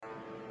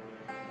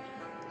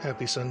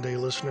Happy Sunday,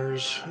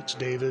 listeners. It's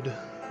David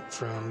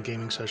from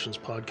Gaming Sessions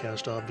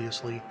Podcast,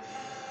 obviously.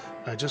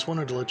 I just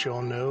wanted to let you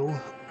all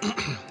know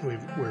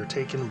we're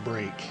taking a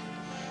break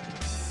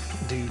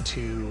due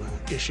to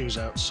issues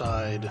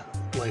outside,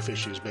 life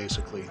issues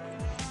basically.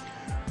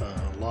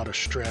 A lot of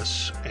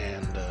stress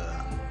and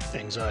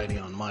anxiety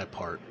on my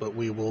part, but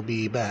we will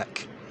be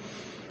back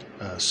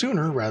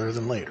sooner rather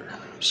than later.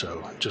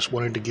 So just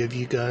wanted to give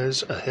you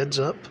guys a heads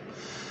up.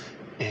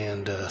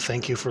 And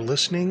thank you for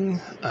listening.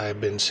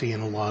 I've been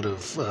seeing a lot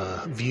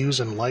of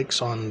views and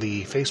likes on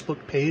the Facebook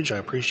page. I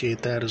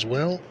appreciate that as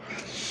well.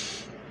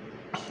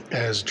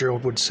 As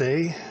Gerald would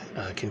say,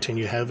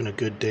 continue having a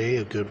good day,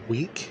 a good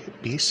week.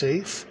 Be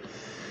safe.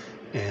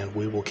 And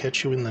we will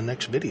catch you in the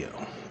next video,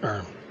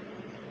 or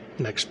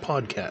next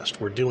podcast.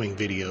 We're doing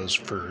videos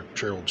for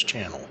Gerald's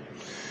channel.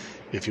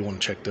 If you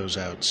want to check those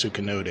out,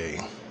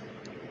 Sukanode.